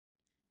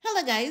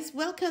Hello guys,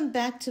 welcome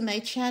back to my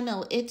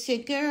channel. It's your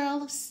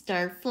girl,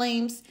 Star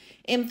Flames.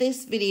 In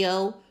this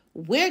video,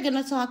 we're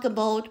gonna talk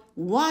about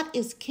what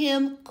is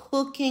Kim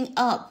cooking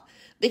up.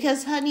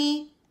 Because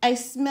honey, I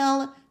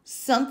smell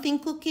something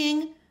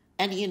cooking,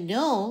 and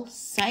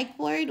psych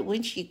word,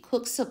 when she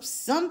cooks up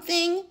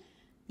something,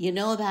 you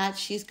know that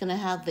she's gonna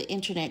have the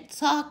internet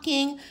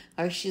talking,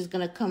 or she's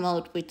gonna come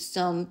out with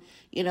some,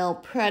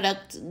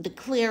 product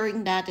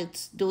declaring that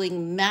it's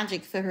doing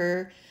magic for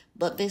her,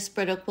 but this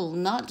product will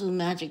not do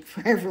magic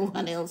for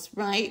everyone else,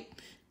 right?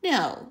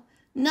 No,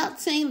 not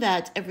saying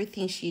that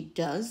everything she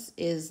does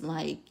is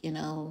like,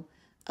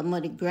 a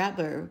money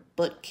grabber,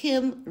 but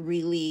Kim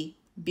really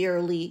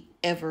barely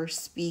ever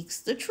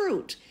speaks the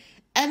truth.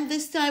 And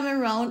this time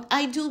around,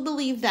 I do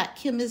believe that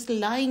Kim is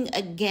lying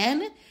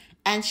again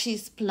and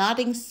she's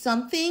plotting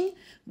something,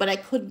 but I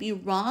could be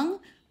wrong.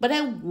 But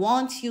I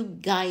want you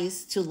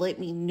guys to let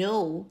me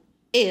know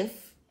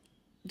if,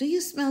 do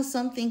you smell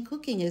something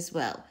cooking as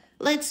well?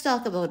 Let's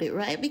talk about it,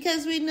 right?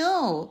 Because we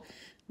know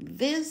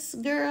this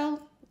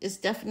girl is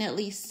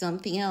definitely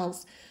something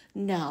else.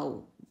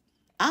 Now,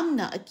 I'm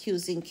not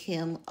accusing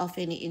Kim of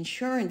any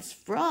insurance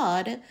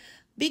fraud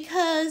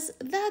because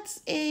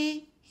that's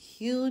a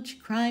huge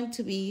crime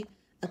to be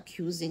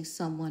accusing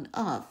someone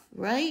of,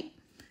 right?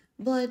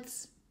 But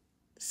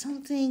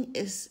something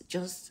is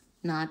just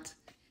not,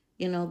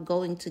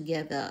 going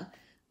together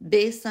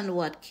based on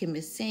what Kim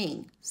is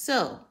saying.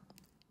 So,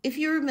 if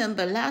you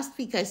remember last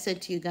week, I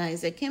said to you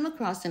guys, I came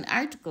across an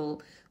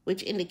article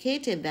which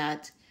indicated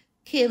that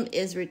Kim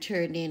is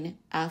returning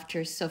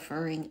after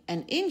suffering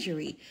an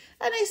injury.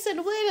 And I said,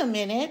 wait a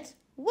minute,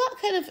 what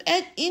kind of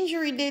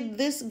injury did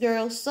this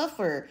girl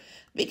suffer?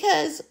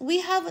 Because we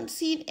haven't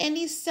seen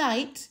any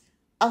sight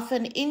of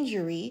an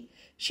injury.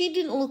 She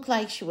didn't look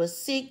like she was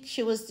sick.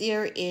 She was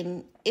there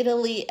in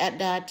Italy at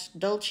that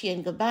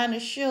Dolce &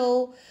 Gabbana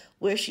show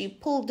where she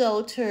pulled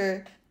out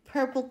her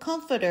purple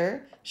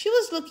comforter. She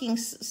was looking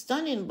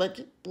stunning, but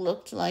it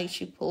looked like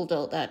she pulled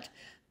out that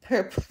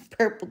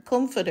purple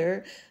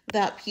comforter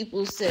that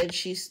people said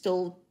she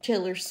stole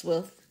Taylor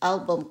Swift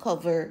album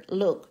cover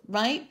look,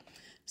 right?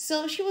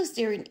 So she was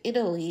there in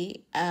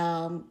Italy.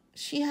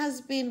 She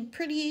has been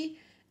pretty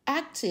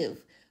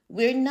active.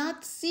 We're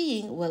not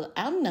seeing, well,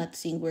 I'm not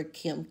seeing where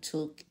Kim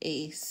took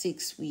a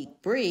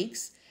 6-week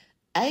breaks.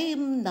 I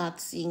am not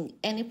seeing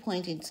any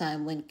point in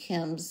time when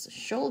Kim's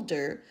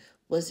shoulder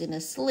was in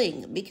a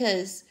sling,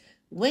 because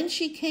when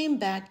she came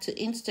back to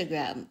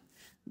Instagram,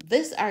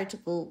 this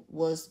article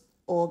was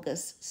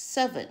August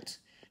 7th.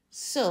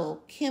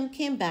 So Kim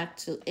came back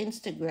to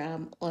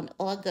Instagram on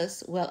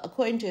August, well,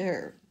 according to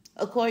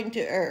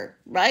her,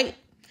 right?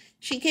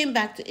 She came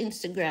back to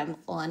Instagram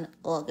on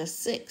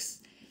August 6th.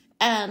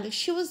 And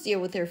she was there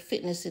with her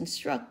fitness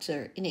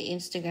instructor in an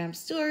Instagram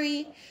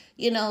story.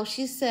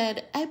 She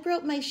said, I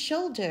broke my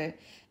shoulder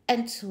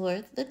and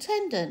tore the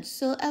tendon.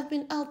 So I've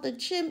been out the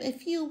gym a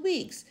few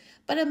weeks,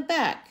 but I'm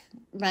back,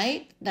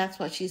 right? That's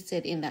what she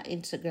said in that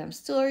Instagram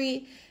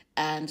story.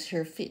 And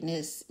her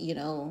fitness,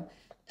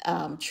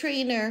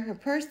 trainer, her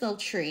personal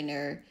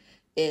trainer,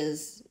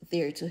 is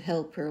there to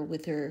help her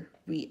with her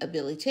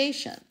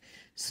rehabilitation.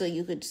 So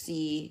you could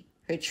see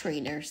her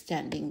trainer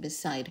standing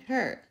beside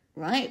her,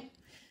 right?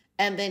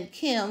 And then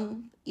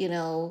Kim,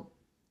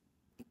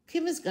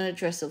 Kim is going to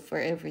dress up for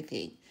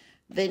everything.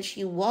 Then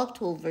she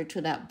walked over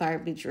to that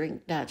Barbie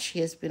drink that she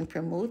has been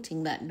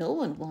promoting that no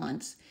one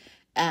wants.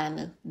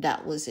 And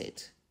that was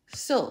it.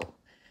 So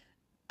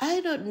I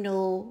don't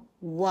know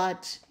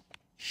what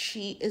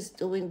she is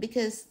doing,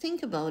 because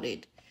think about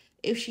it.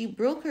 If she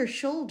broke her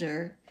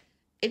shoulder,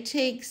 it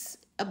takes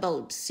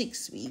about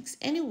 6 weeks,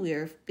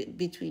 anywhere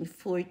between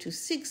 4 to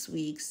 6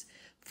 weeks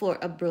for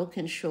a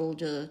broken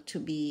shoulder to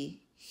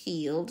be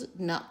healed,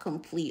 not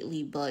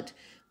completely, but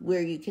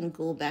where you can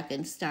go back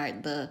and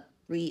start the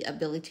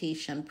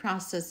rehabilitation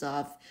process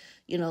of,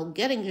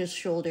 getting your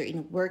shoulder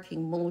in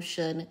working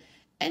motion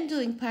and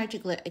doing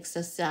particular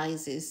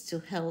exercises to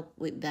help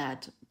with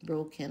that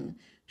broken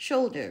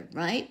shoulder,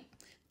 right?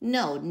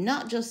 No,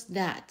 not just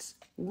that.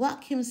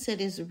 What Kim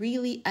said is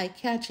really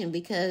eye-catching,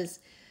 because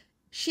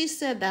she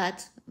said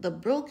that the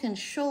broken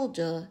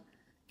shoulder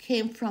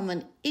came from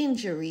an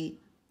injury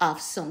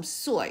of some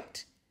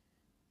sort.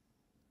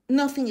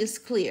 Nothing is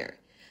clear.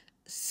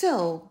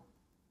 So,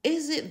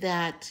 is it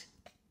that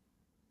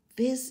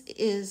this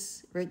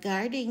is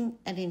regarding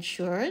an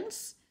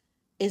insurance?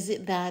 Is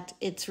it that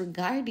it's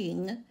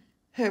regarding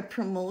her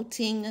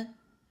promoting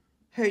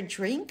her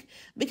drink?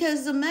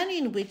 Because the manner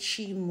in which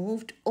she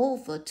moved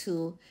over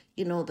to,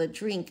 the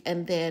drink,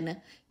 and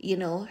then,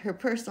 her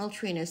personal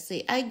trainer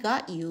say, I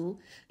got you,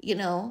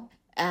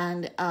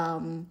 and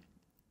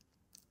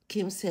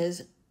Kim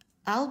says,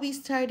 I'll be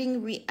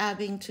starting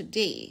rehabbing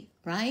today,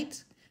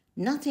 right?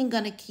 Nothing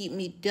gonna keep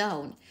me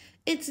down.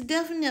 It's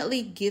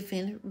definitely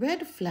given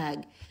red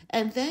flag.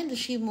 And then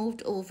she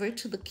moved over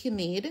to the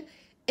Kimade.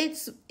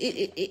 It's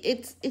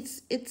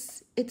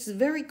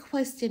very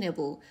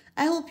questionable.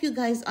 I hope you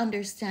guys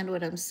understand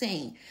what I'm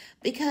saying,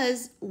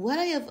 because what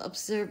I have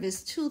observed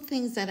is two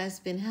things that has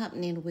been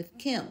happening with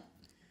Kim.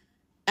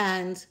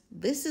 And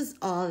this is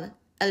all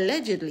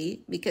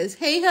allegedly because,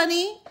 hey,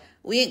 honey,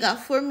 we ain't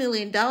got $4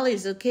 million,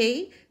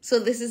 okay? So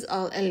this is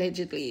all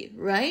allegedly,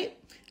 right?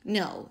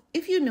 No,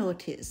 if you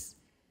notice,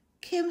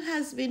 Kim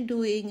has been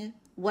doing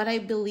what I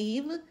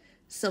believe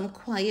some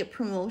quiet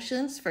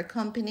promotions for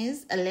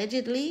companies,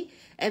 allegedly,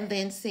 and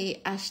then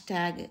say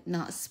hashtag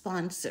not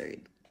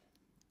sponsored.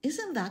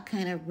 Isn't that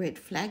kind of red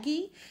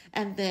flaggy?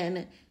 And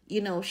then,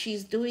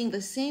 she's doing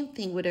the same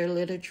thing with her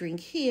little drink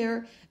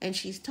here, and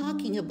she's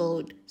talking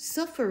about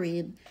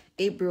suffering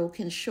a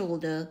broken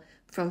shoulder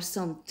from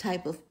some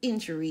type of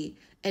injury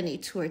and a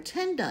torn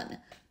tendon.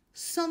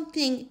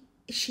 Something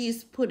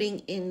she's putting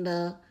in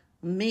the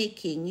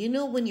making.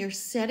 When you're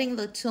setting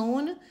the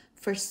tone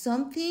for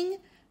something,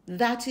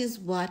 that is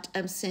what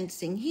I'm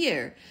sensing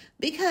here.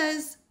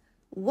 Because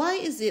why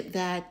is it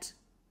that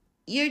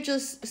you're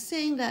just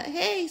saying that,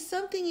 hey,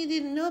 something you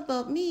didn't know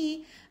about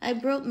me, I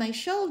broke my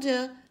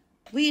shoulder.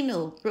 We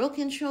know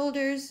broken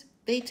shoulders,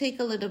 they take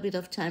a little bit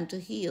of time to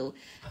heal.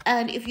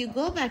 And if you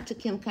go back to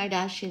Kim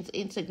Kardashian's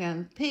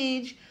Instagram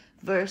page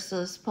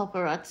versus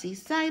paparazzi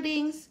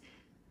sightings,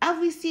 have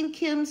we seen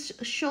Kim's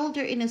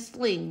shoulder in a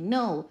sling?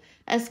 No.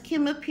 Has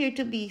Kim appeared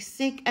to be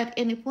sick at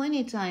any point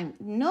in time?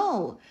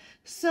 No.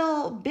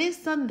 So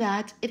based on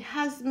that, it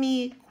has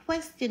me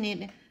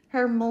questioning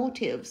her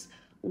motives.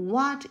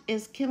 What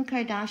is Kim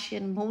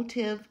Kardashian's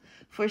motive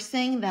for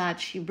saying that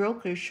she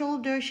broke her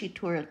shoulder, she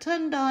tore a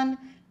tendon,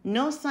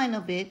 no sign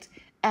of it?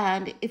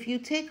 And if you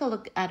take a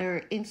look at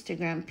her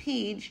Instagram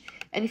page,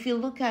 and if you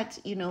look at,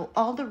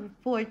 all the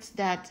reports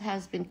that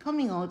has been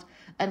coming out,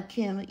 and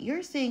Kim,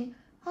 you're saying,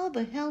 how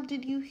the hell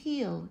did you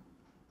heal?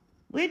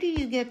 Where did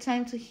you get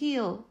time to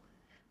heal?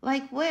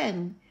 Like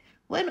when?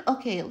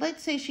 Okay,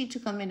 let's say she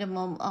took a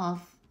minimum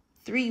of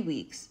 3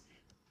 weeks.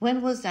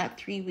 When was that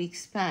 3-week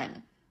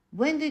span?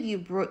 When did you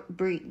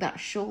break that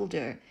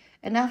shoulder?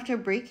 And after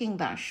breaking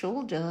that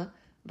shoulder,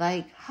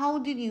 how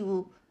did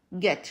you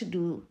get to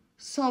do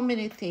so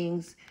many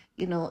things,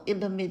 in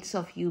the midst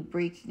of you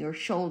breaking your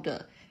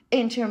shoulder?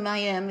 Enter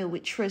Miami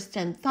with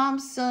Tristan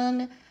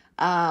Thompson.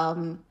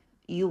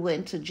 You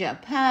went to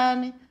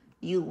Japan.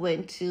 You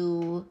went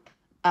to,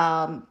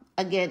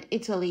 again,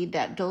 Italy,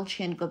 that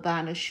Dolce &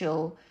 Gabbana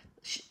show.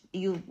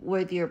 You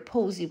were there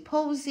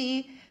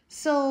posy.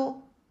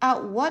 So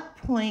at what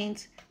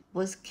point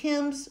was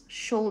Kim's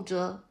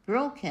shoulder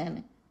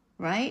broken,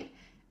 right?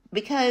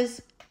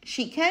 Because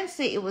she can't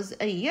say it was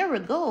a year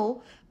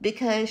ago,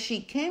 because she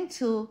came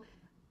to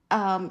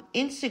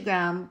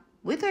Instagram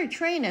with her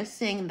trainer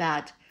saying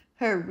that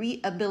her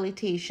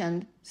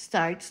rehabilitation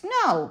starts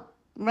now,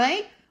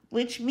 right?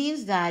 Which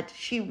means that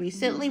she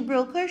recently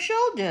broke her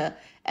shoulder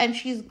and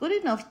she's good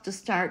enough to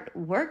start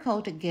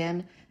workout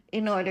again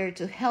in order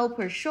to help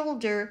her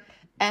shoulder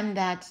and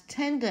that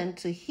tendon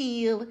to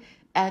heal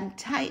and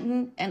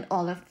tighten and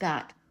all of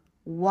that.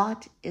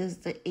 What is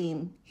the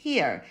aim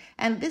here?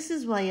 And this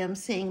is why I'm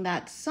saying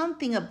that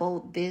something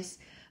about this,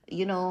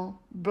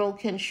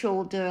 broken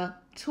shoulder,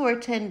 torn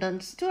tendon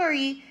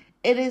story,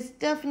 it is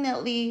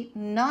definitely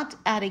not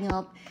adding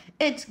up.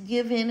 It's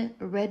giving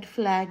red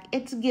flag.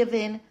 It's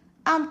giving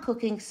I'm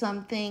cooking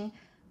something.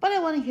 But I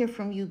want to hear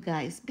from you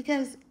guys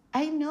because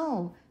I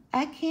know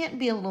I can't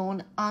be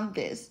alone on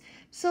this.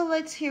 So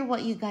let's hear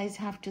what you guys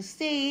have to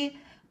say.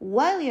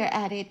 While you're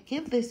at it,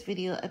 give this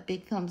video a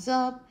big thumbs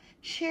up,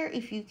 share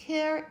if you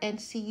care, and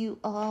see you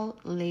all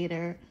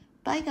later.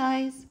 Bye,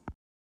 guys.